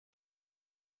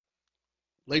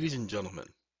Ladies and gentlemen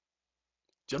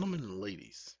and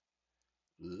ladies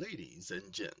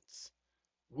and gents,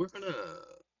 we're gonna,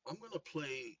 I'm gonna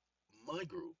play my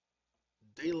group,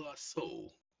 De La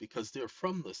Soul, because they're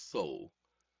from the soul.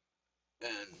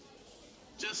 And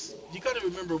just, you gotta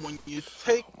remember when you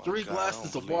take Oh my three God, I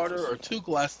glasses don't of believe water this. or two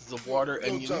glasses of water Yo,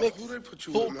 and you Tough, who mix they put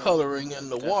you with, food man? coloring in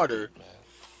the Death water, beat, man.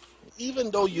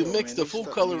 even though you Yo, mix man, the they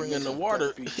food stuck me in coloring in mix the with Death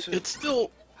water, Beat too. it's still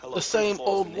the Hello, Prince same Paul's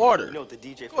the old name. You water. know, the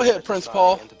DJ Go for ahead, such and Prince such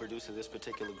Paul. and the producer of this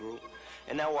particular group.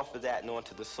 And now off of that and on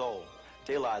to the soul.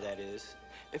 De La, that is.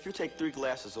 If you take 3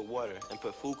 glasses of water and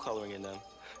put food coloring in them,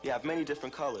 you have many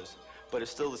different colors, but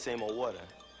it's still the same old water.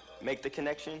 Make the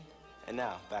connection, and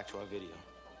now back to our video.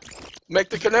 Make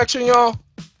the connection, y'all.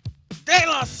 De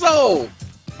La Soul.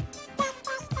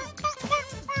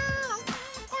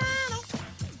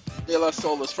 De La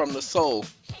Soul is from the soul.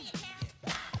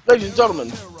 Ladies and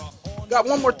gentlemen, got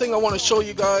one more thing I want to show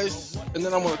you guys, and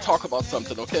then I want to talk about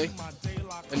something, okay?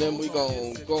 And then we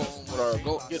gonna go on with our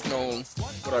getting on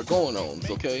with our going ons,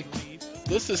 okay?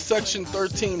 This is Section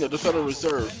 13 of the Federal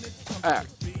Reserve Act.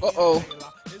 Uh-oh,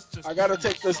 I gotta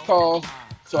take this call,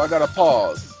 so I gotta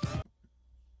pause.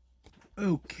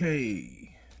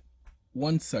 Okay,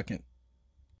 1 second.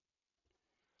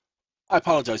 I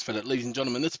apologize for that, ladies and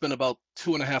gentlemen. It's been about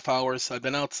 2.5 hours. I've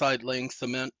been outside laying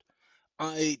cement.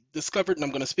 I discovered, and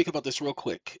I'm going to speak about this real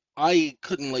quick. I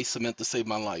couldn't lay cement to save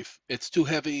my life. It's too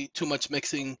heavy, too much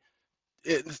mixing.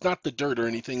 It's not the dirt or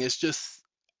anything. It's just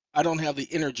I don't have the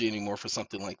energy anymore for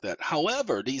something like that.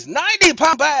 However, these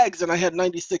 90-pound bags, and I had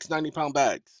 96 90-pound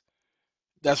bags.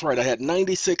 That's right, I had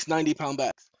 96 90-pound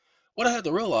bags. What I had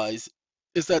to realize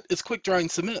is that it's quick drying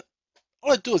cement.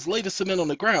 All I do is lay the cement on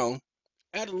the ground,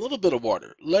 add a little bit of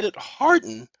water, let it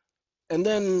harden, and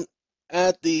then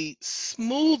add the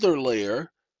smoother layer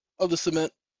of the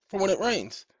cement for when it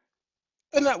rains.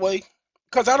 And that way,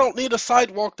 because I don't need a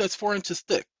sidewalk that's 4 inches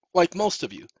thick, like most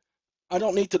of you. I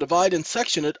don't need to divide and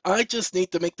section it. I just need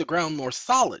to make the ground more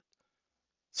solid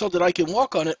so that I can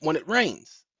walk on it when it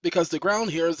rains. Because the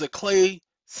ground here is a clay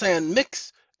sand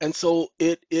mix, and so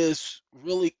it is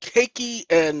really cakey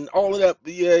and all of that,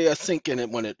 yeah, sink in it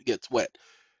when it gets wet.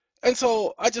 And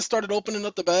so I just started opening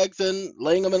up the bags and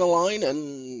laying them in a line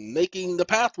and making the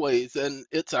pathways, and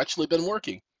it's actually been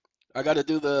working. I got to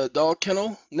do the dog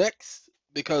kennel next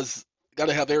because I got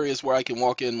to have areas where I can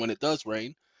walk in when it does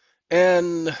rain,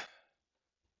 and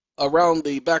around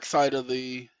the backside of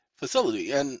the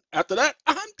facility. And after that,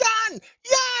 I'm done.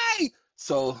 Yay!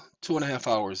 So 2.5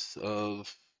 hours of,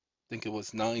 I think it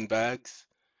was 9 bags,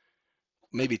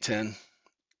 maybe 10.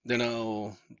 Then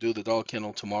I'll do the dog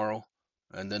kennel tomorrow.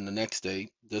 And then the next day,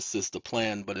 this is the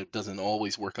plan, but it doesn't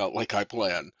always work out like I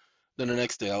plan. Then the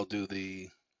next day, I'll do the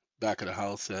back of the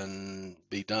house and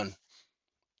be done.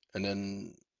 And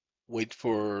then wait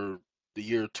for the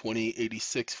year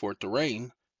 2086 for it to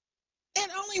rain. It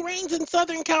only rains in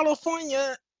Southern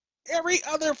California every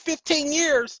other 15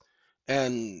 years.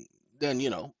 And then,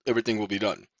 everything will be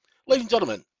done. Ladies and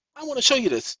gentlemen, I want to show you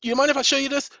this. Do you mind if I show you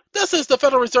this? This is the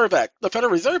Federal Reserve Act. The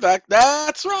Federal Reserve Act,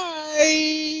 that's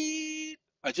right.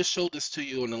 I just showed this to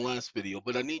you in the last video,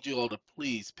 but I need you all to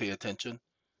please pay attention.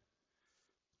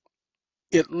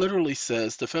 It literally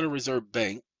says the Federal Reserve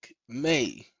Bank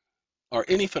may, or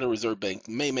any Federal Reserve Bank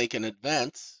may make an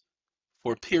advance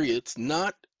for periods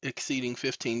not exceeding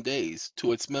 15 days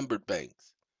to its member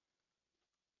banks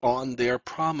on their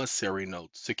promissory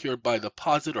notes secured by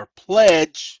deposit or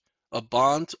pledge of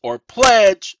bonds or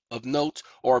pledge of notes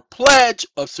or pledge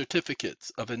of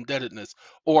certificates of indebtedness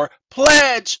or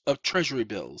pledge of treasury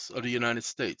bills of the United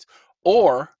States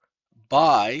or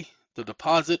by the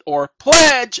deposit or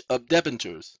pledge of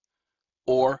debentures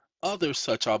or other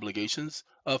such obligations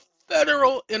of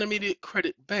Federal Intermediate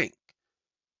Credit Bank,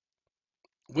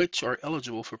 which are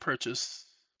eligible for purchase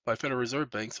by Federal Reserve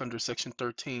banks under Section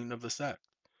 13 of this Act.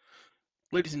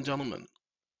 Ladies and gentlemen,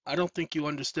 I don't think you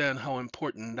understand how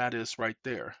important that is right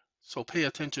there. So pay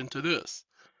attention to this.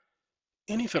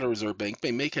 Any Federal Reserve Bank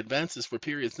may make advances for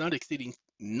periods not exceeding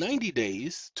 90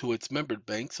 days to its member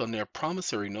banks on their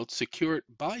promissory notes secured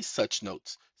by such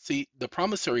notes. See, the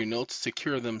promissory notes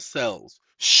secure themselves.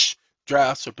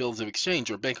 Drafts or bills of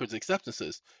exchange or bankers'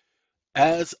 acceptances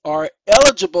as are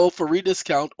eligible for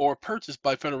rediscount or purchase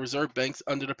by Federal Reserve banks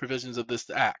under the provisions of this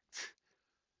Act.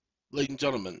 Ladies and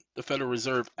gentlemen, the Federal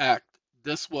Reserve Act,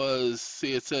 this was,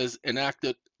 see, it says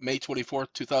enacted May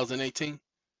 24th, 2018,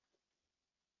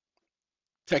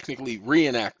 technically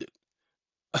reenacted.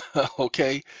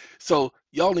 Okay, so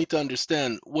y'all need to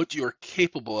understand what you're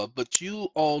capable of, but you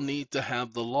all need to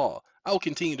have the law. I will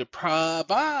continue to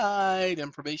provide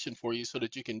information for you so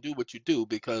that you can do what you do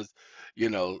because,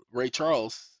 Ray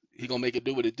Charles, He gonna make it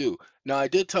do what it do. Now I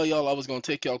did tell y'all I was gonna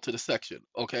take y'all to the section,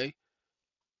 okay?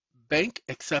 Bank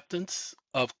acceptance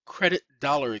of credit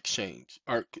dollar exchange.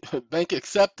 Or bank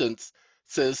acceptance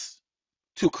says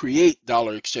to create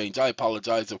dollar exchange. I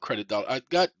apologize of credit dollar. I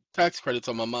got tax credits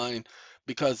on my mind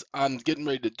because I'm getting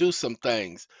ready to do some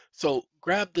things. So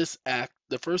grab this act.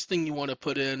 The first thing you want to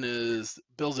put in is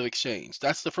bills of exchange.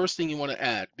 That's the first thing you want to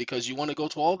add because you want to go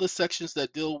to all the sections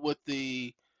that deal with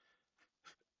the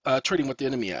trading with the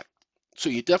enemy act. So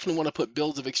you definitely want to put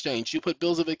bills of exchange. You put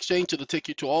bills of exchange, it'll take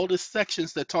you to all the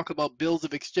sections that talk about bills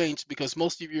of exchange because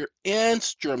most of your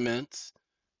instruments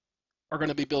are going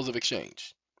to be bills of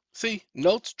exchange. See,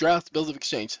 notes, drafts, bills of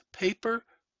exchange, paper,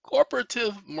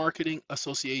 cooperative marketing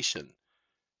association.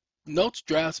 Notes,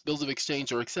 drafts, bills of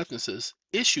exchange, or acceptances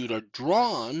issued or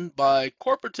drawn by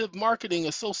cooperative marketing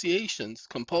associations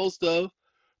composed of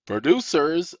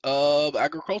producers of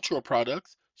agricultural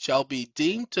products shall be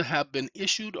deemed to have been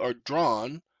issued or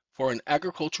drawn for an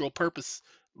agricultural purpose.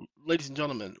 Ladies and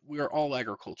gentlemen, we are all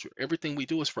agriculture. Everything we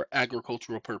do is for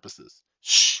agricultural purposes.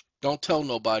 Shh, don't tell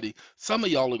nobody. Some of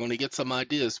y'all are going to get some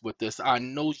ideas with this. I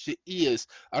know you is.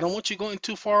 I don't want you going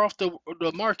too far off the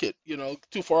market,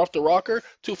 too far off the rocker,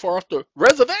 too far off the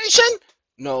reservation.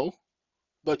 No,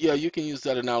 but yeah, you can use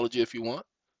that analogy if you want.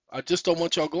 I just don't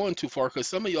want y'all going too far because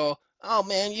some of y'all, oh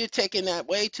man, you're taking that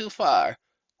way too far.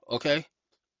 Okay?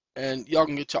 And y'all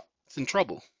can get y'all in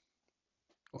trouble.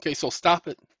 Okay, so stop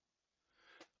it.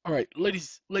 All right,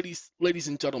 ladies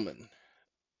and gentlemen.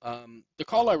 The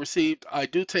call I received, I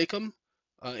do take them.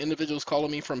 Individuals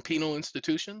calling me from penal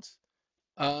institutions.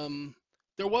 Um,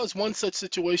 there was one such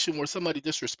situation where somebody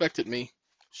disrespected me.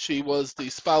 She was the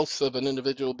spouse of an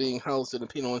individual being housed in a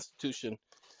penal institution.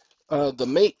 The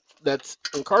mate that's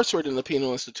incarcerated in the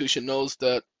penal institution knows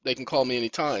that they can call me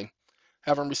anytime.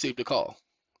 Haven't received a call.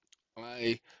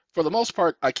 For the most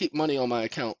part, I keep money on my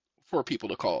account for people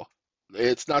to call.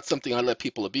 It's not something I let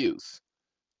people abuse.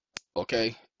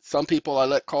 Okay, some people I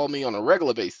let call me on a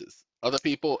regular basis. Other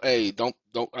people, hey, don't,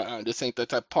 this ain't that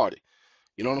type of party.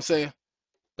 You know what I'm saying?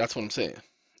 That's what I'm saying.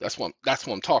 That's what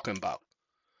I'm talking about.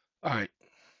 All right,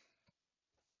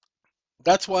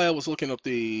 that's why I was looking up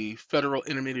the Federal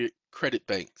Intermediate Credit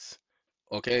Banks.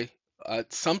 Okay,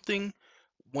 something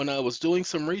when I was doing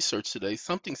some research today,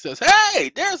 something says,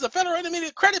 "Hey, there's a Federal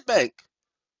Intermediate Credit Bank."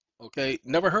 Okay,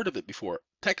 never heard of it before.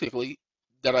 Technically,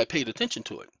 that I paid attention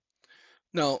to it.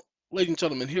 Now, ladies and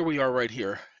gentlemen, here we are right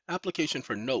here. Application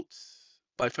for notes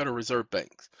by Federal Reserve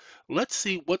Banks. Let's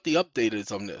see what the update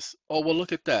is on this. Oh, well,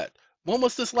 look at that. When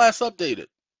was this last updated?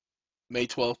 May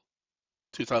 12th,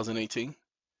 2018.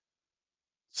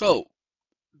 So,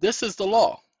 this is the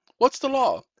law. What's the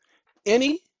law?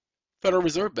 Any Federal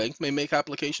Reserve Bank may make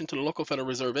application to the local Federal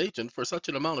Reserve agent for such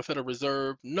an amount of Federal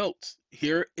Reserve notes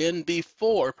herein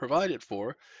before provided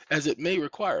for as it may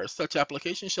require. Such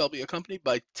application shall be accompanied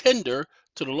by tender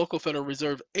to the local Federal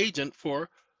Reserve agent for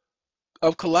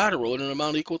of collateral in an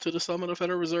amount equal to the sum of the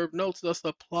Federal Reserve notes thus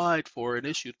applied for and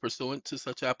issued pursuant to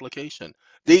such application.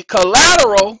 The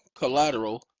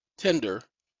collateral tender,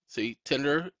 see,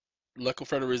 tender, local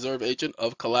Federal Reserve agent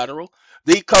of collateral.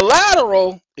 The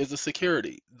collateral is a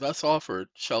security thus offered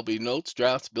shall be notes,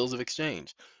 drafts, bills of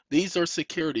exchange. These are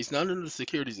securities, not under the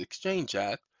Securities Exchange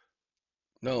Act,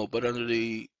 no, but under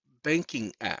the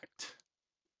Banking Act.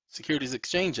 Securities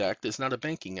Exchange Act is not a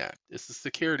banking act. It's the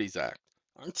Securities Act.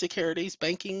 Aren't securities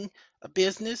banking a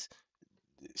business?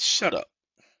 Shut up.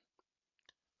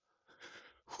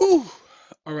 Whew.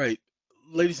 All right.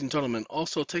 Ladies and gentlemen,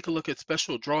 also take a look at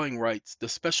special drawing rights, the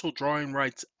Special Drawing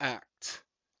Rights Act.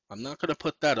 I'm not going to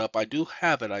put that up. I do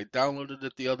have it. I downloaded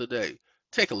it the other day.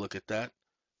 Take a look at that.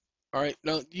 All right.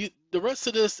 Now, the rest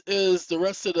of this is the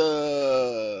rest of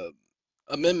the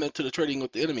amendment to the Trading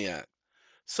with the Enemy Act.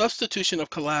 Substitution of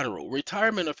collateral,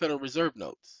 retirement of Federal Reserve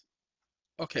notes.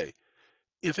 Okay.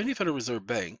 If any Federal Reserve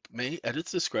Bank may, at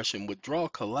its discretion, withdraw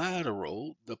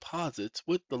collateral deposits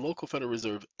with the local Federal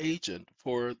Reserve agent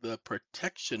for the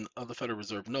protection of the Federal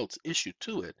Reserve notes issued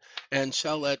to it, and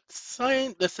shall at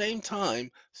the same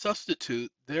time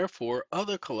substitute therefore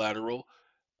other collateral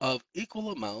of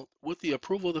equal amount with the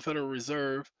approval of the Federal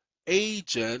Reserve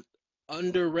agent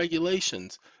under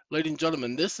regulations. Ladies and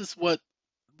gentlemen, this is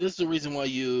the reason why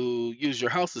you use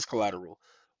your house as collateral.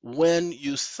 When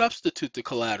you substitute the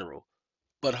collateral,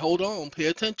 but hold on, pay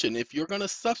attention. If you're going to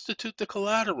substitute the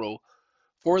collateral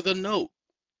for the note,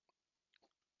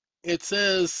 it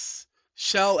says,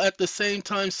 shall at the same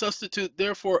time substitute,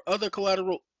 therefore, other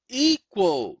collateral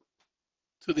equal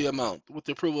to the amount with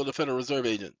the approval of the Federal Reserve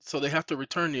agent. So they have to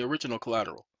return the original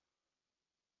collateral.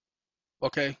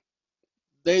 Okay?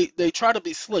 They try to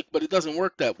be slick, but it doesn't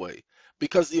work that way.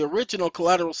 because the original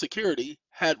collateral security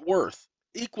had worth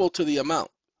equal to the amount.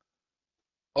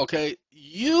 Okay,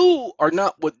 you are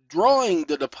not withdrawing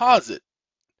the deposit.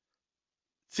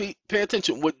 See, pay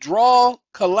attention. Withdraw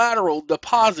collateral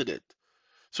deposited.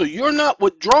 So you're not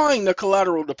withdrawing the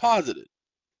collateral deposited.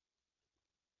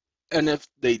 And if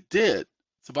they did,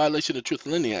 it's a violation of the Truth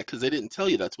in Lending Act because they didn't tell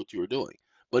you that's what you were doing.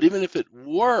 But even if it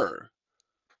were,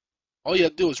 all you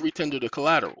have to do is retender the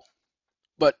collateral.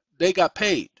 But they got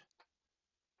paid.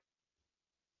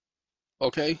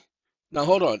 Okay? Now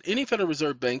hold on. Any Federal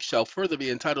Reserve Bank shall further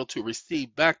be entitled to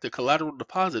receive back the collateral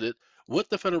deposited with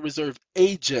the Federal Reserve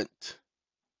agent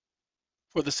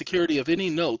for the security of any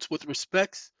notes with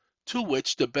respects to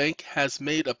which the bank has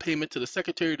made a payment to the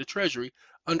Secretary of the Treasury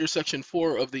under Section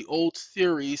 4 of the Old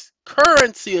Series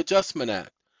Currency Adjustment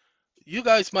Act. You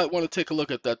guys might want to take a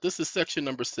look at that. This is section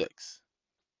number 6.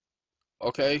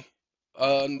 Okay?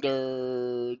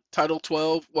 Under Title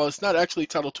 12. Well, it's not actually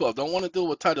Title 12. Don't want to deal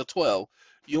with Title 12.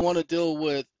 You want to deal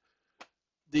with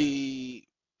the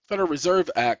Federal Reserve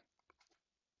Act,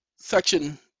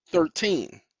 Section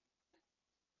 13.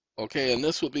 Okay, and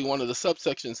this would be one of the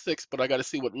subsection 6, but I got to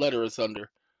see what letter it's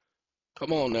under.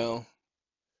 Come on now.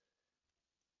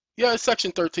 Yeah, it's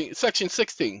section 13, section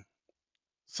 16.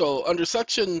 So under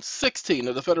section 16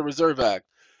 of the Federal Reserve Act,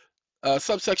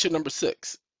 subsection number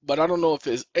 6. But I don't know if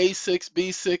it's A6,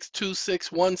 B6, 26,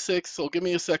 16. So give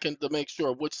me a second to make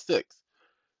sure which 6.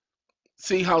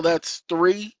 See how that's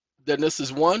 3, then this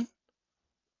is 1,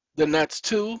 then that's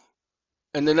 2,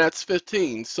 and then that's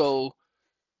 15. So,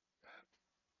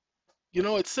 you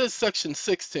know, it says section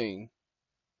 16.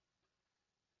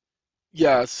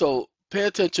 Yeah, so pay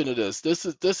attention to this. This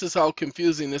is how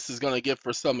confusing this is going to get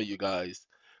for some of you guys.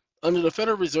 Under the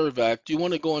Federal Reserve Act, you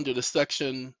want to go under the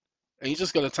section, and you're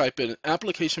just going to type in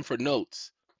application for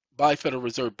notes by Federal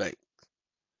Reserve Bank.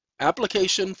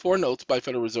 Application for notes by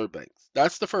Federal Reserve Banks.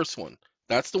 That's the first one.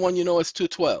 That's the one you know is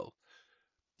 212.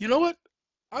 You know what?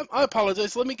 I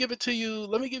apologize. Let me give it to you.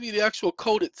 Let me give you the actual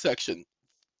coded section.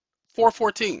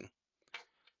 414.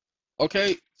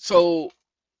 Okay, so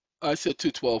I said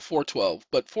 212, 412,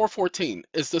 but 414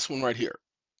 is this one right here.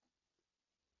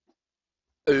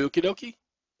 Okie dokie.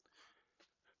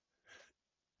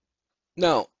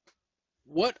 Now,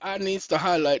 what I needs to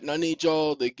highlight, and I need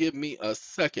y'all to give me a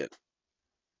second.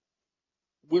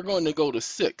 We're going to go to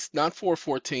 6, not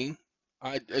 414.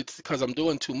 It's because I'm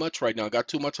doing too much right now. I got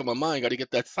too much on my mind. Got to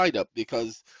get that site up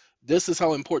because this is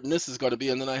how important this is going to be.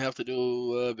 And then I have to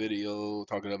do a video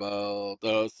talking about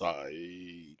the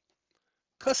site.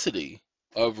 Custody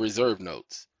of reserve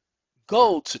notes,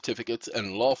 gold certificates,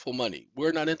 and lawful money.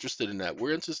 We're not interested in that.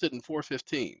 We're interested in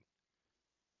 415.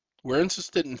 We're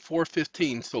interested in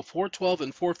 415. So 412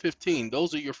 and 415,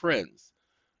 those are your friends.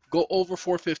 Go over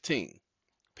 415.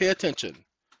 Pay attention.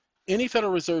 Any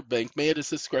Federal Reserve Bank may at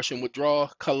its discretion withdraw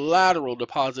collateral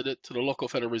deposited to the local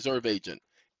Federal Reserve agent.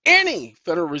 Any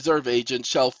Federal Reserve agent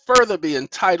shall further be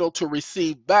entitled to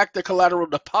receive back the collateral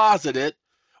deposited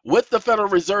with the Federal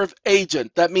Reserve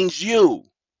agent. That means you,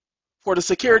 for the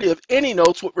security of any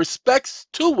notes with respects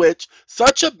to which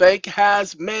such a bank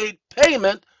has made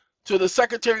payment to the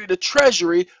Secretary of the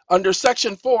Treasury under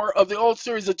Section 4 of the Old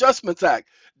Series Adjustments Act.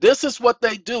 This is what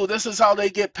they do. This is how they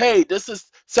get paid. This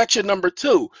is section number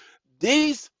 2.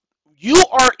 You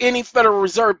are any Federal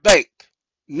Reserve Bank,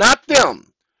 not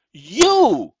them.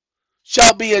 You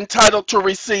shall be entitled to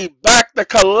receive back the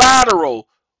collateral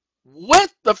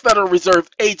with the Federal Reserve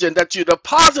agent that you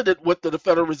deposited with the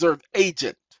Federal Reserve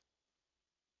agent.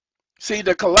 See,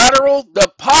 the collateral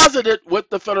deposited with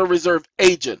the Federal Reserve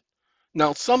agent.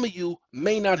 Now, some of you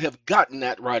may not have gotten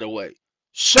that right away.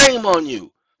 Shame on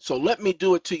you. So let me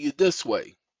do it to you this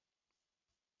way.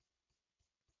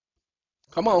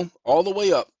 Come on, all the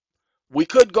way up. We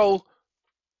could go,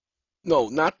 no,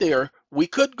 not there. We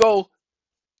could go,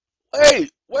 hey,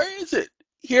 where is it?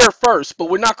 Here first, but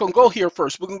we're not going to go here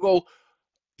first. We're going to go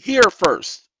here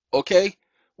first, okay?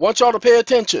 Want y'all to pay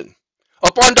attention.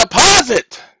 Upon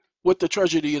deposit with the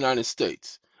Treasury of the United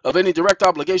States of any direct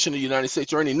obligation to the United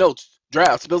States or any notes,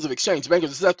 drafts, bills of exchange,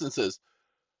 bankers' acceptances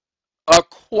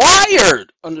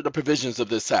acquired under the provisions of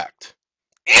this act.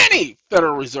 Any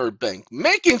Federal Reserve Bank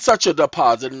making such a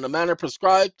deposit in the manner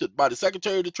prescribed by the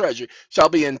Secretary of the Treasury shall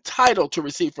be entitled to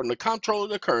receive from the Comptroller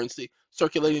of the Currency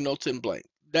circulating notes in blank.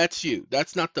 That's you.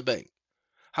 That's not the bank.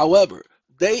 However,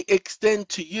 they extend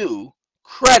to you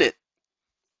credit.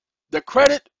 The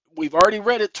credit, we've already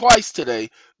read it twice today.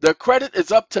 The credit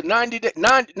is up to 90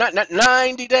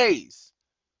 days.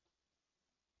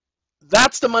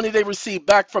 That's the money they receive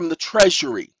back from the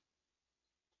Treasury.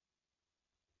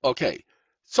 Okay,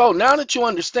 So now that you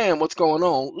understand what's going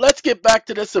on, let's get back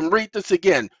to this and read this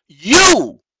again.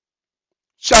 You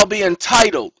shall be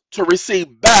entitled to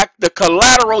receive back the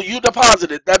collateral you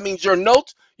deposited. That means your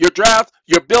notes, your draft,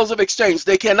 your bills of exchange.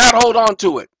 They cannot hold on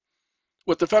to it.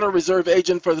 With the Federal Reserve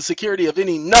agent for the security of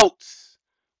any notes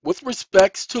with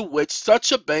respects to which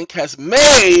such a bank has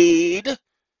made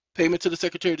payment to the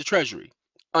Secretary of the Treasury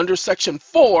under Section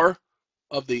 4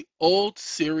 of the Old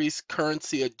Series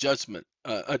Currency Adjustment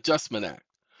Act.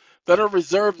 Federal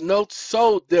Reserve notes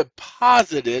so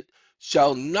deposited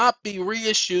shall not be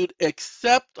reissued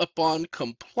except upon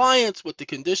compliance with the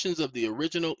conditions of the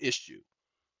original issue.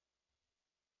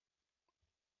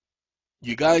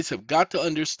 You guys have got to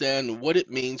understand what it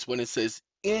means when it says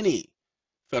any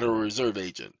Federal Reserve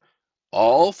agent.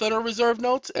 All Federal Reserve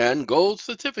notes and gold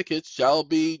certificates shall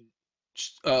be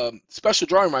special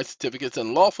drawing rights certificates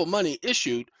and lawful money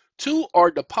issued to or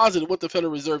deposited with the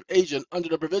Federal Reserve agent under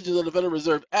the provisions of the Federal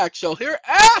Reserve Act shall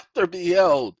hereafter be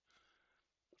held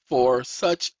for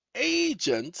such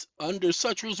agents under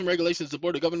such rules and regulations the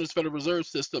Board of Governors Federal Reserve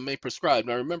System may prescribe.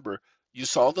 Now remember, you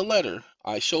saw the letter.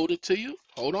 I showed it to you.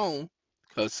 Hold on,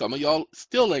 because some of y'all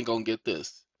still ain't gonna get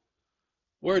this.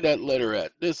 Where that letter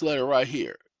at? This letter right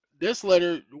here. This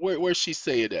letter, where she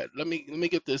say it at? Let me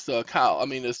get this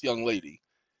this young lady.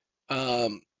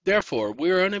 Therefore,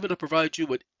 we are unable to provide you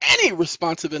with any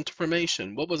responsive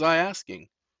information. What was I asking?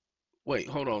 Wait,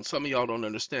 hold on. Some of y'all don't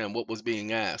understand what was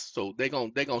being asked. So they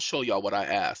gonna show y'all what I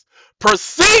asked.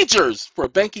 Procedures for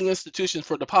banking institutions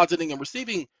for depositing and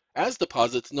receiving as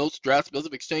deposits, notes, drafts, bills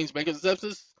of exchange, bank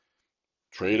acceptances,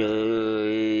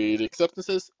 trade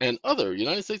acceptances, and other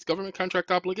United States government contract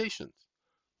obligations.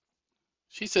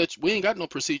 She said, we ain't got no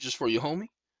procedures for you, homie.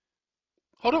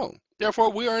 Hold on.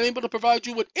 Therefore, we are unable to provide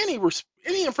you with any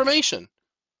information.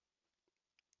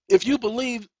 If you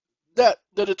believe that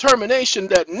the determination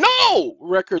that no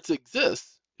records exist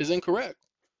is incorrect.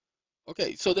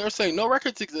 Okay, so they're saying no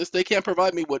records exist. They can't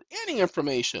provide me with any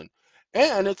information.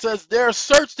 And it says their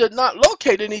search did not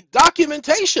locate any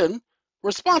documentation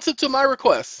responsive to my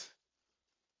request.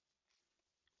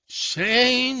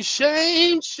 Shame,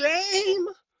 shame, shame.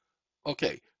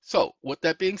 Okay, so with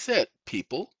that being said,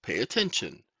 people pay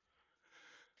attention.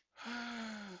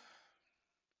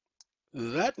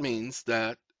 That means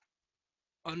that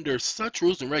under such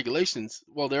rules and regulations,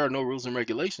 well, there are no rules and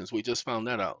regulations. We just found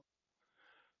that out.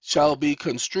 Shall be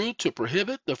construed to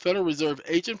prohibit the Federal Reserve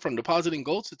agent from depositing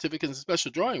gold certificates and special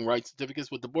drawing rights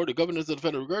certificates with the Board of Governors of the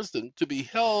Federal Reserve to be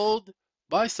held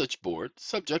by such board,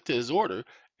 subject to his order,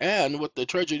 and with the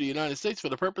Treasury of the United States for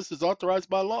the purposes authorized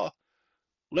by law.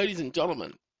 Ladies and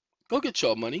gentlemen, go get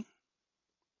your money.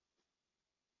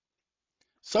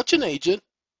 Such an agent,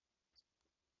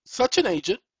 such an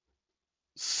agent,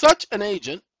 such an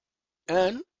agent,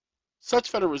 and such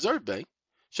Federal Reserve Bank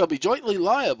shall be jointly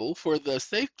liable for the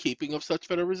safekeeping of such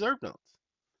Federal Reserve notes,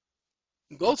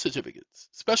 gold certificates,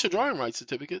 special drawing rights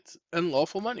certificates, and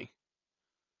lawful money.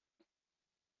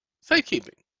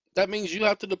 Safekeeping. That means you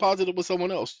have to deposit it with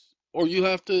someone else, or you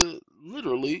have to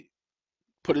literally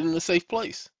put it in a safe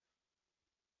place.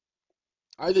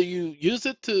 Either you use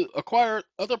it to acquire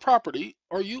other property,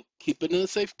 or you keep it in a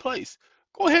safe place.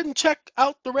 Go ahead and check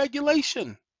out the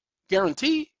regulation.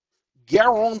 Guarantee.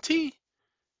 Guarantee.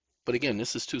 But again,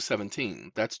 this is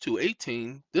 217. That's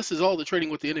 218. This is all the Trading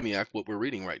with the Enemy Act, what we're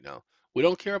reading right now. We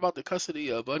don't care about the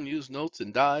custody of unused notes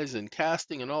and dies and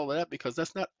casting and all of that because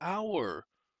that's not our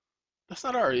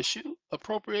issue.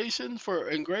 Appropriation for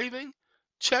engraving,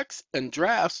 checks, and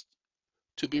drafts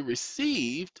to be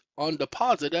received on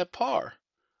deposit at par.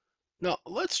 Now,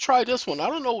 let's try this one. I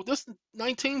don't know, this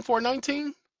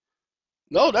 19419?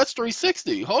 No, that's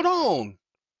 360. Hold on.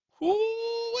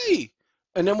 Whoo-wee.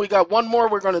 And then we got one more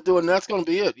we're going to do, and that's going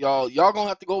to be it, y'all. Y'all going to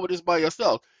have to go over this by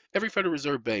yourself. Every Federal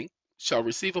Reserve Bank shall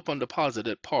receive upon deposit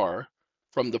at par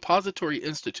from depository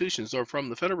institutions or from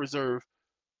the Federal Reserve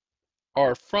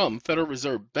or from Federal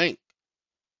Reserve Bank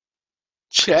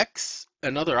checks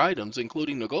and other items,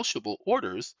 including negotiable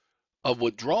orders of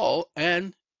withdrawal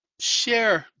and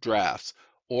share drafts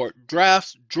or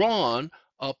drafts drawn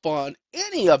upon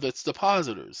any of its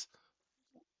depositors.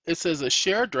 It says a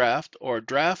share draft or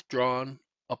draft drawn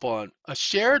upon a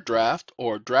share draft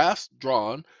or drafts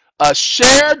drawn, a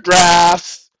share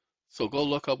drafts. So go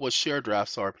look up what share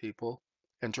drafts are, people,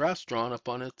 and drafts drawn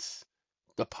upon its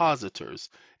depositors.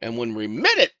 And when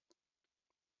remitted,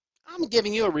 I'm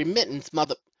giving you a remittance,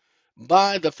 mother,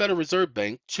 by the Federal Reserve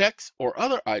Bank, checks or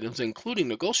other items, including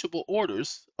negotiable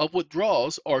orders of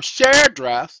withdrawals or share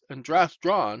drafts and drafts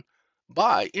drawn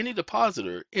by any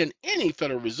depositor in any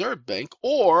Federal Reserve Bank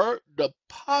or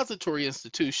depository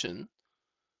institution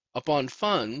upon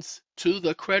funds to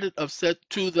the credit of said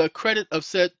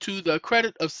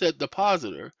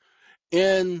depositor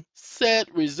in said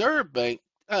reserve bank,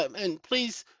 and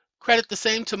please credit the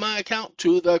same to my account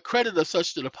to the credit of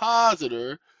such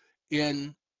depositor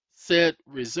in said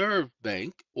reserve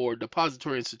bank or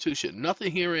depository institution.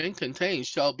 Nothing herein contained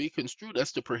shall be construed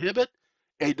as to prohibit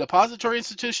a depository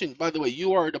institution. By the way,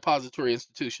 you are a depository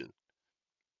institution.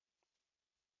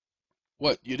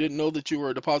 What? You didn't know that you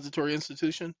were a depository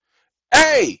institution?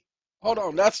 Hey, hold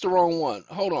on, that's the wrong one.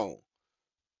 Hold on.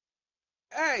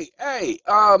 Hey,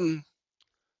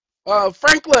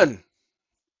 Franklin,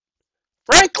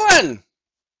 Franklin.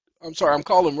 I'm sorry, I'm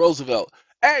calling Roosevelt.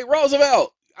 Hey,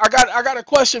 Roosevelt, I got a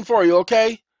question for you.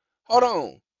 Okay, hold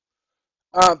on.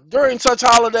 During such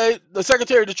holiday, the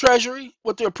Secretary of the Treasury,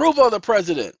 with the approval of the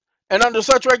President, and under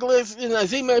such regulations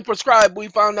as he may prescribe, we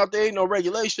found out there ain't no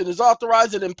regulation, is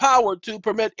authorized and empowered to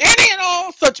permit any and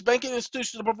all such banking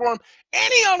institutions to perform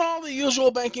any and all the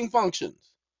usual banking functions.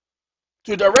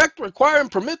 To direct, require,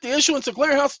 and permit the issuance of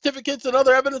clearinghouse certificates and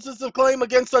other evidences of claim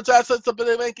against such assets of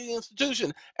the banking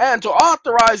institution, and to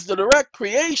authorize the direct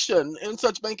creation in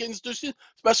such banking institution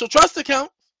special trust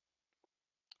accounts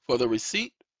for the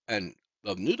receipt and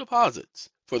of new deposits,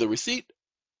 for the receipt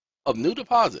of new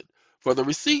deposit, for the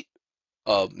receipt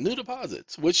of new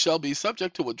deposits, which shall be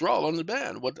subject to withdrawal on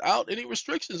demand without any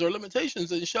restrictions or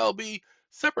limitations, and shall be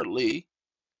separately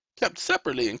kept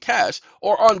separately in cash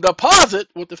or on deposit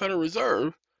with the Federal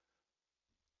Reserve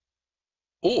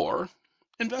or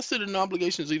invested in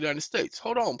obligations of the United States.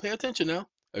 Hold on, pay attention now.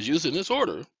 As used in this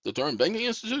order, the term banking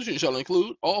institution shall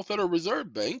include all Federal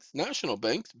Reserve banks, national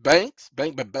banks, banks,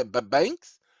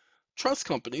 trust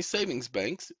companies, savings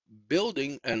banks,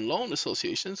 building and loan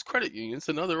associations, credit unions,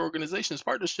 and other organizations,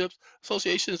 partnerships,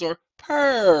 associations, or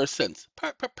persons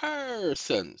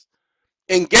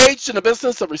engaged in the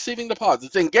business of receiving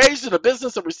deposits, engaged in the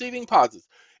business of receiving deposits,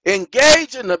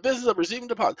 engaged in the business of receiving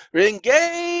deposits,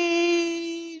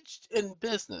 engaged in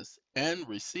business and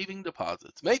receiving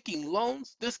deposits, making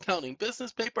loans, discounting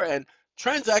business paper, and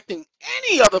transacting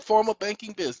any other form of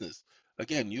banking business.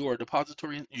 Again, you are a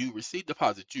depository, you receive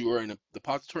deposits, you are in a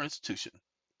depository institution.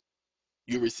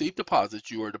 You receive deposits,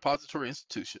 you are a depository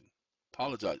institution.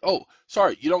 Apologize. Oh,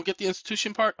 sorry, you don't get the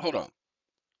institution part? Hold on.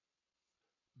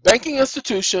 Banking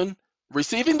institution,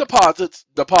 receiving deposits,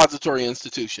 depository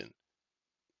institution.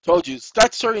 Told you,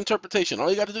 statutory interpretation.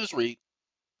 All you got to do is read.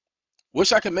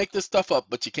 Wish I could make this stuff up,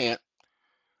 but you can't.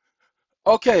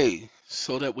 Okay,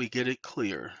 so that we get it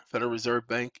clear. Federal Reserve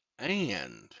Bank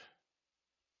and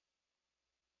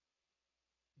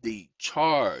the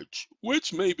charge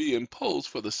which may be imposed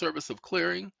for the service of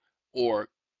clearing or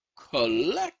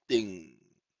collecting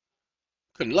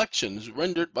collections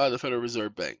rendered by the Federal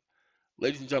Reserve Bank.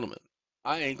 Ladies and gentlemen,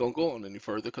 I ain't gonna go on any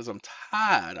further because I'm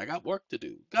tired. I got work to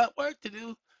do. Got work to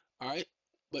do. All right.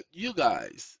 But you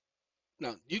guys,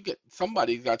 now you get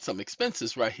somebody got some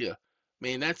expenses right here.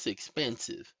 Man, that's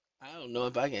expensive. I don't know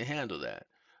if I can handle that.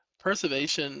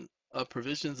 Preservation of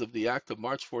provisions of the Act of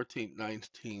March 14th,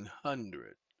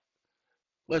 1900.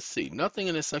 Let's see. Nothing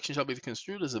in this section shall be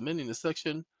construed as amending the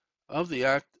section of the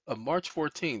Act of March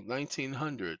 14th,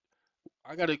 1900.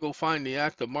 I got to go find the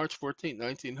Act of March 14th,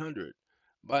 1900.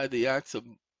 By the acts of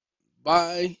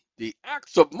March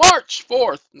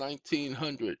 4th,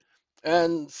 1900,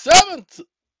 and 7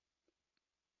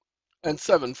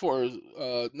 for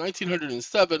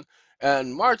 1907,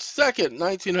 and March 2nd,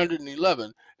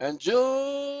 1911, and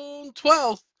June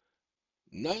 12th,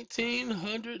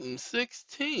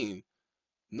 1916.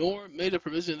 Nor may the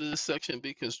provision of this section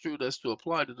be construed as to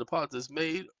apply to deposits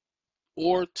made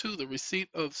or to the receipt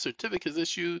of certificates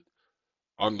issued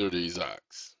under these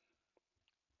acts.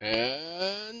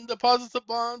 And deposits of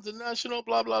bonds and national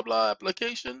blah blah blah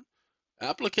application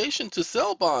to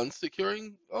sell bonds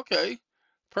securing, okay,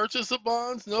 purchase of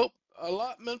bonds, nope,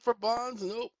 allotment for bonds,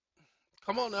 nope,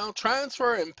 come on now,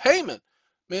 transfer and payment,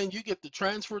 man, you get the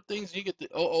transfer things, you get the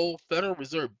Federal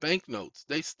Reserve banknotes,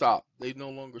 they stop, they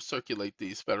no longer circulate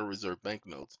these Federal Reserve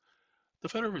banknotes. The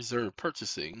Federal Reserve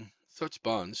purchasing such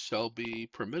bonds shall be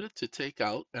permitted to take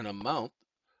out an amount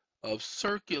of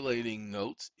circulating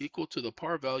notes equal to the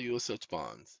par value of such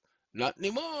bonds. Not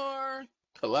anymore.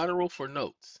 Collateral for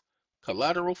notes.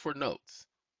 Collateral for notes.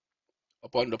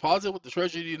 Upon deposit with the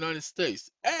Treasury of the United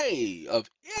States, A, of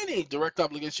any direct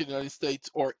obligation of the United States,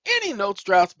 or any notes,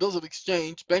 drafts, bills of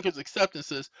exchange, bankers'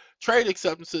 acceptances, trade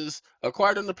acceptances,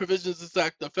 acquired under provisions of this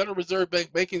act, the Federal Reserve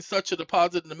Bank making such a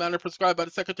deposit in the manner prescribed by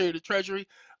the Secretary of the Treasury.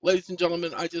 Ladies and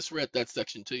gentlemen, I just read that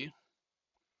section to you.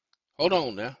 Hold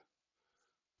on now.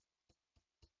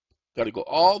 Got to go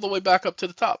all the way back up to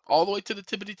the top, all the way to the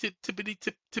tippity tip, tippity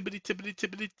tip, tippity tippity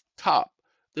tippity top.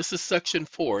 This is section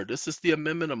 4. This is the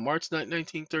amendment of March 9,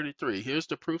 1933. Here's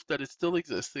the proof that it still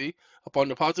exists. See, upon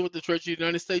deposit with the Treasury of the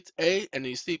United States, A, and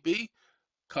you see B.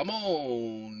 Come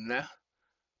on now.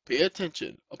 Pay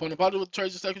attention. Upon deposit with the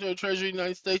Treasury Secretary of the Treasury of the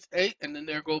United States, A, and then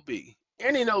there go B.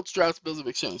 Any notes, drafts, bills of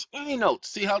exchange. Any notes.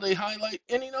 See how they highlight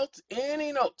any notes?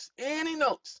 Any notes. Any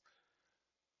notes.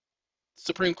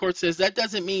 Supreme Court says that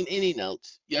doesn't mean any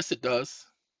notes. Yes, it does.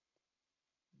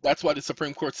 That's why the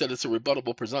Supreme Court said it's a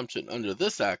rebuttable presumption. Under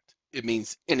this act, it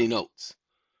means any notes.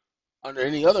 Under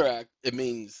any other act, it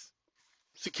means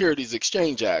Securities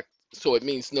Exchange Act. So it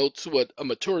means notes with a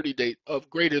maturity date of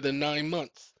greater than 9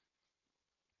 months.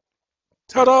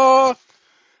 Ta-da!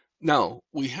 Now,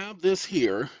 we have this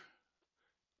here.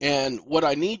 And what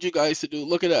I need you guys to do,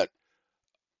 look at that.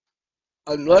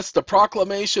 Unless the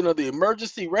proclamation of the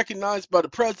emergency recognized by the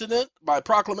president by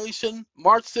proclamation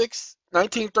March 6,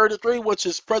 1933, which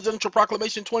is Presidential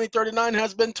Proclamation 2039,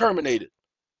 has been terminated.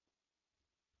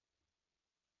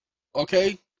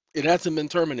 Okay? It hasn't been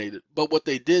terminated. But what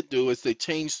they did do is they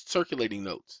changed circulating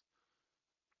notes.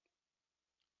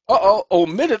 Uh-oh,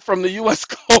 omitted from the U.S.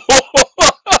 Code.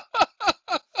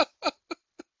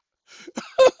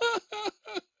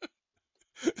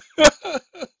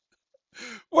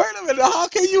 Wait a minute, how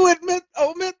can you omit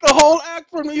the whole act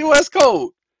from the U.S.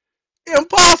 Code?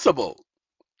 Impossible.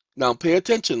 Now pay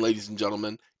attention, ladies and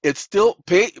gentlemen. It's still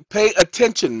pay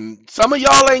attention. Some of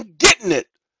y'all ain't getting it.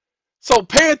 So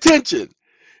pay attention.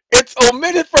 It's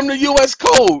omitted from the US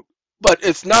Code, but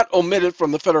it's not omitted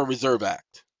from the Federal Reserve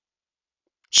Act.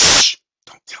 Shh!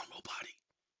 Don't tell nobody.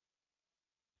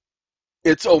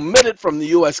 It's omitted from the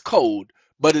US Code,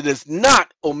 but it is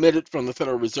not omitted from the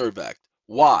Federal Reserve Act.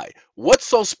 Why? What's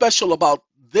so special about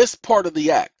this part of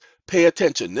the act? Pay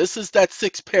attention. This is that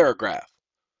 6th paragraph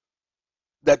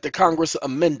that the Congress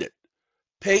amended.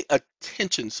 Pay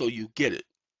attention so you get it.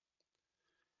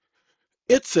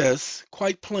 It says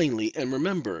quite plainly, and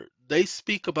remember, they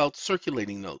speak about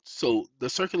circulating notes. So the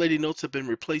circulating notes have been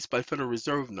replaced by Federal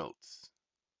Reserve notes.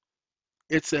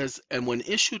 It says, and when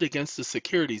issued against the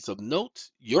securities of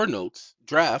notes, your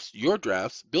drafts, your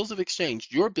drafts, bills of exchange,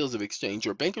 your bills of exchange,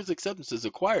 or bankers' acceptances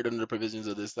acquired under the provisions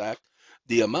of this act,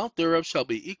 the amount thereof shall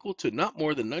be equal to not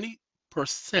more than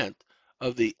 90%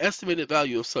 of the estimated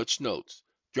value of such notes,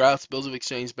 drafts, bills of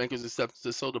exchange, bankers'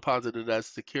 acceptances so deposited as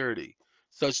security.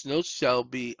 Such notes shall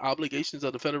be obligations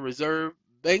of the Federal Reserve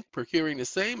Bank procuring the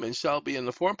same, and shall be in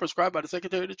the form prescribed by the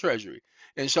Secretary of the Treasury,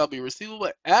 and shall be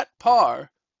receivable at par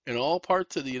in all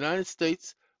parts of the United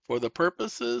States for the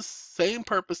same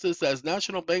purposes as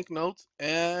national bank notes,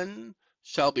 and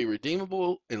shall be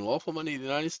redeemable in lawful money of the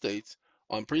United States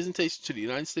on presentation to the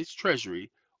United States Treasury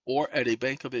or at a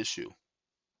bank of issue.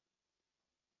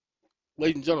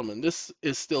 Ladies and gentlemen, this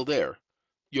is still there.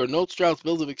 Your notes, drafts,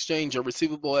 bills of exchange are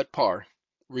receivable at par.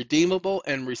 Redeemable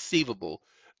and receivable.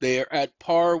 They are at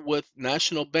par with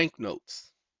national bank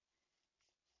notes.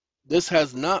 This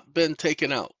has not been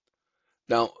taken out.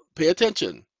 Now, pay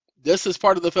attention. This is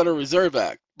part of the Federal Reserve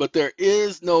Act, but there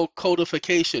is no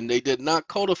codification. They did not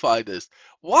codify this.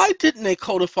 Why didn't they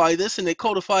codify this and they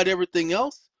codified everything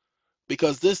else?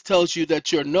 Because this tells you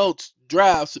that your notes,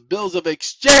 drafts, bills of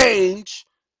exchange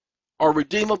are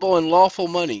redeemable in lawful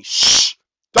money. Shh!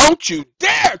 Don't you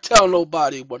dare tell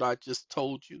nobody what I just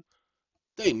told you.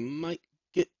 They might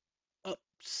get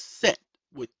upset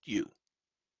with you.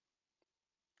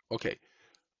 Okay.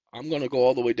 I'm going to go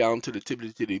all the way down to the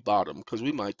tippity bottom because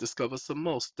we might discover some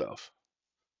more stuff.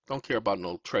 Don't care about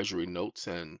no treasury notes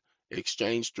and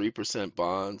exchange 3%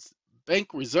 bonds. Bank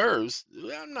reserves,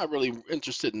 I'm not really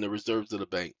interested in the reserves of the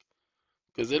bank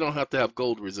because they don't have to have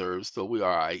gold reserves, so we all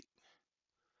right.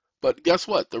 But guess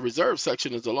what? The reserve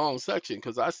section is a long section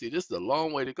because I see this is a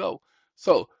long way to go.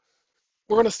 So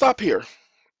we're going to stop here.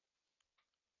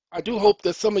 I do hope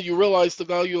that some of you realize the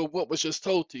value of what was just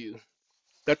told to you.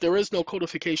 That there is no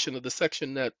codification of the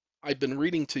section that I've been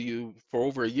reading to you for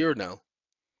over a year now.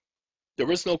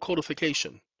 There is no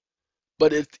codification,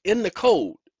 but it's in the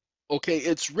code. Okay,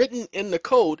 it's written in the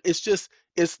code.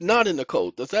 It's not in the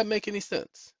code. Does that make any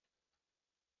sense?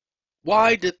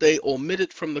 Why did they omit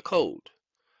it from the code?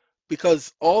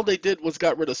 Because all they did was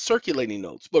got rid of circulating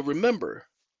notes. But remember,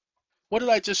 what did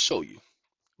I just show you?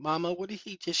 Mama, what did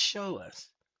he just show us?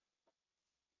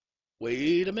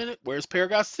 Wait a minute. Where's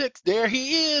paragraph 6? There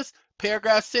he is.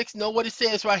 Paragraph 6. Know what it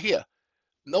says right here.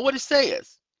 Know what it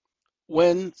says.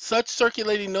 When such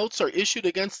circulating notes are issued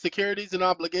against securities and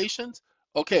obligations,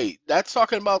 okay, that's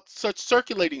talking about such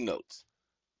circulating notes.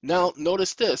 Now,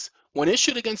 notice this. When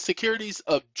issued against securities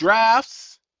of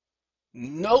drafts,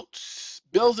 notes,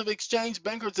 bills of exchange,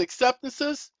 bankers'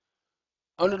 acceptances,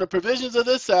 Under the provisions of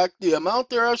this act, the amount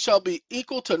thereof shall be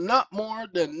equal to not more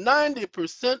than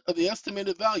 90% of the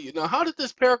estimated value. Now, how did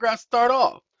this paragraph start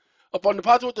off? Upon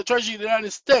deposit with the Treasury of the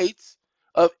United States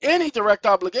of any direct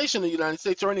obligation of the United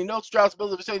States or any notes, drafts,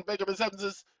 bills of exchange, bank of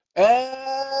acceptances,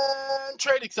 and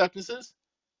trade acceptances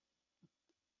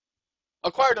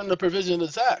acquired under the provision of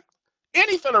this act,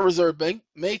 any Federal Reserve Bank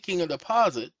making a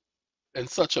deposit in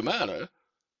such a manner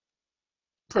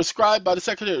prescribed by the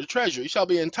Secretary of the Treasury shall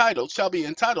be entitled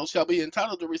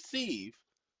to receive,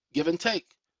 give and take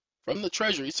from the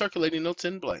Treasury circulating notes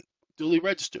in blank, duly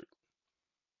registered.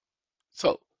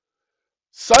 So,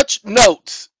 such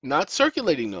notes, not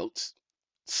circulating notes,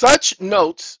 such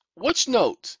notes, which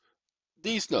notes?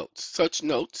 These notes, such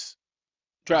notes,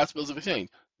 draft bills of exchange,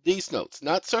 these notes,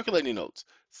 not circulating notes,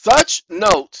 such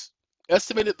notes,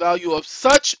 estimated value of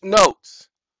such notes,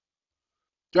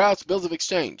 drafts, bills of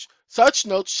exchange. Such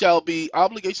notes shall be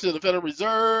obligations of the Federal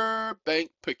Reserve Bank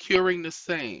procuring the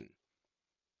same,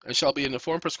 and shall be in the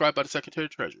form prescribed by the Secretary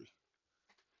of Treasury.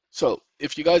 So,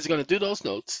 if you guys are going to do those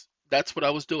notes, that's what I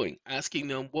was doing, asking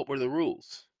them what were the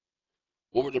rules,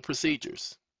 what were the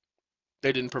procedures.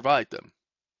 They didn't provide them.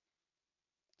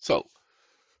 So,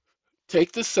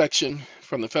 take this section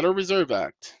from the Federal Reserve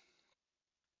Act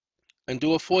and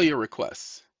do a FOIA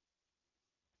request.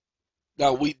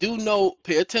 Now, we do know,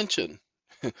 pay attention,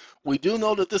 we do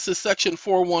know that this is Section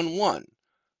 411,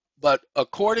 but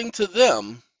according to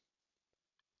them,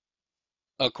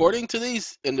 according to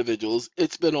these individuals,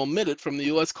 it's been omitted from the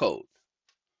U.S. Code.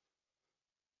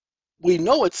 We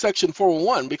know it's Section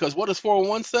 411 because what does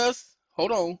 411 says?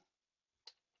 Hold on.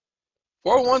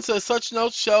 401 says such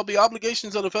notes shall be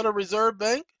obligations of the Federal Reserve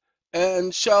Bank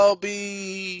and shall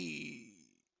be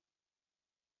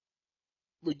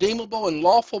redeemable in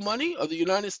lawful money of the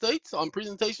United States on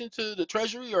presentation to the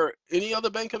Treasury or any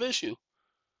other bank of issue.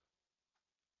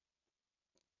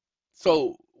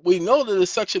 So we know that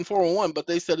it's Section 401, but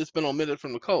they said it's been omitted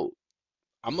from the code.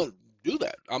 I'm going to do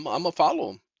that. I'm going to follow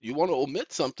them. You want to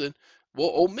omit something,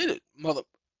 we'll omit it.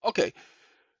 Okay,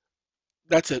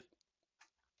 that's it.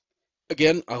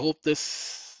 Again, I hope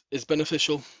this is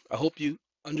beneficial. I hope you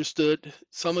understood.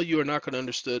 Some of you are not going to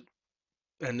understand,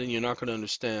 and then you're not going to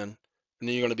understand, and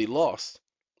then you're going to be lost,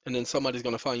 and then somebody's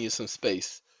going to find you some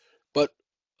space. But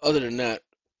other than that,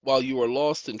 while you are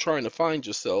lost and trying to find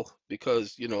yourself,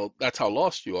 because that's how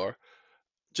lost you are,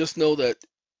 just know that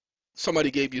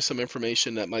somebody gave you some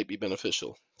information that might be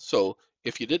beneficial. So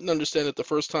if you didn't understand it the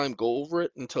first time, go over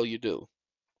it until you do.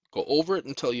 Go over it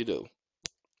until you do.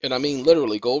 And I mean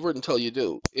literally, go over it until you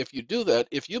do. If you do that,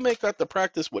 if you make that the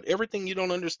practice with everything you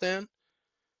don't understand,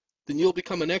 then you'll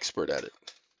become an expert at it.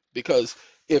 Because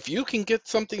if you can get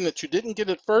something that you didn't get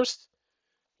at first,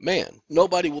 man,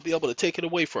 nobody will be able to take it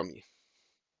away from you.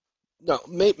 Now,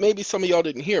 maybe some of y'all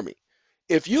didn't hear me.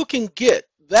 If you can get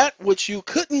that which you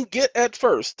couldn't get at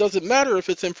first, doesn't matter if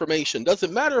it's information,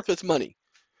 doesn't matter if it's money.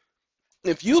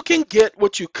 If you can get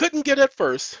what you couldn't get at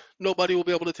first, nobody will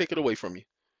be able to take it away from you.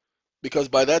 Because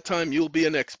by that time, you'll be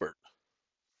an expert.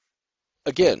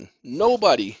 Again,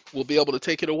 nobody will be able to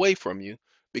take it away from you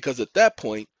because at that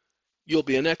point, you'll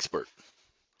be an expert.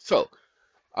 So,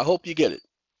 I hope you get it.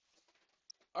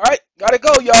 All right, gotta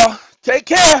go, y'all. Take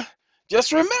care.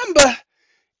 Just remember,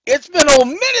 it's been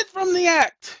omitted from the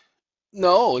act.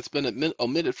 No, it's been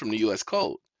omitted from the U.S.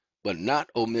 Code, but not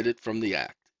omitted from the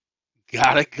act.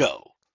 Gotta go.